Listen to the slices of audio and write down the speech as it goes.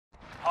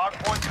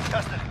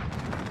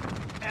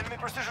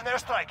an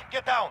airstrike.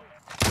 Get down.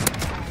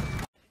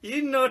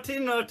 You naughty,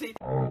 naughty.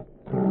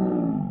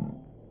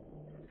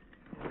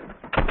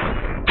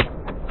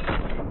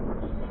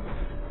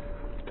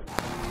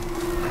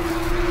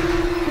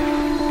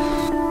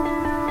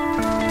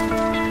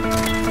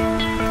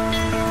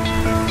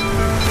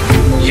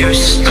 You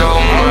stole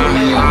my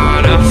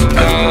heart of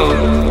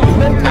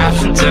gold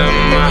after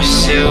my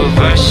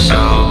silver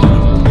soul.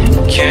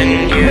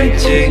 Can you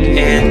dig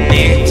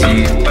any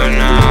deeper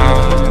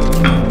now?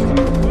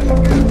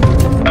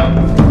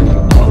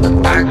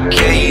 I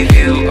gave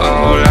you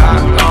all I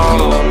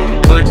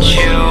own, put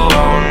you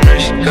on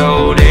this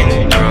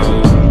golden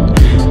throne,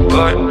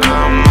 but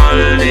I'm a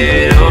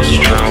little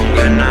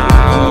stronger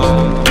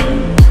now.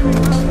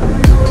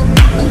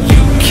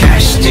 You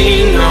cashed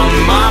in on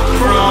my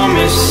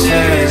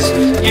promises,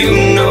 you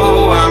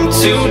know I'm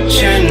too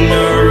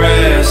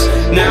generous.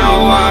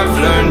 Now I've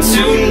learned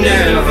to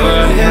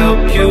never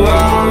help you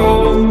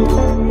out,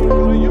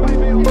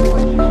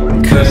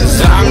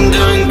 'cause I'm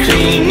done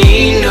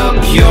cleaning up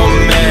your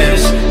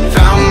mess.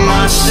 Found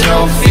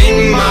myself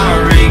in my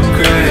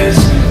regrets.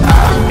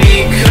 I've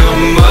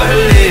become a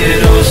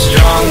little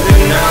stronger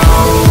now,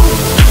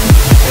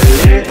 a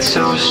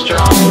little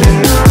stronger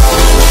now.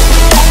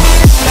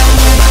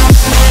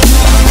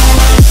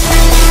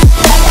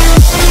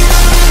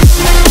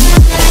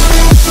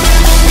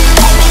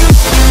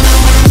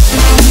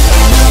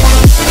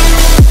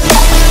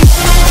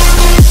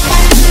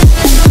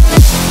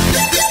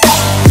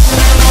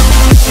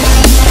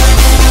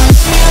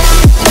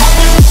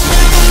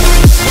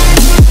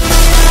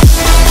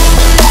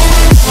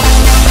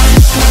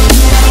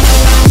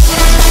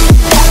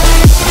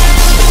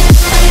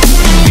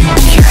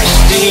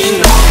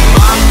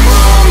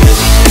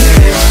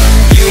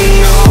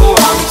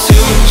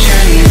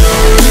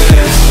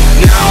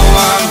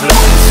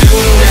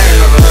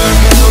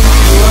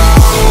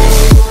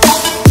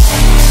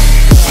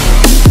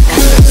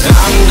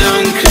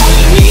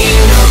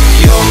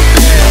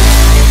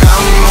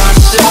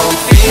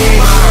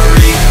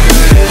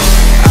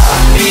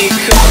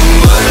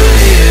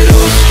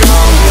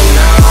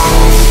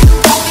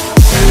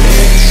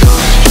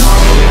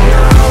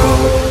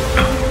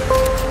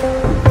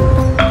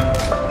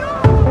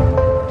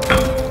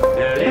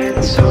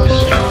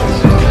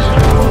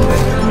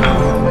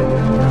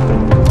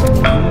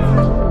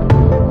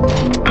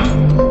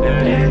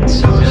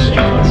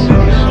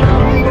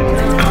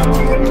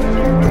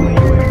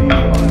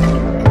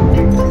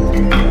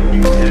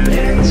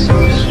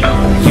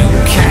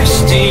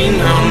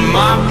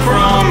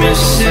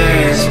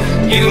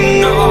 You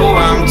know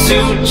I'm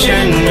too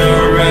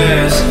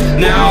generous.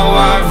 Now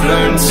I've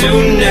learned to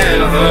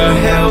never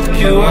help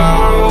you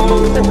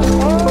out.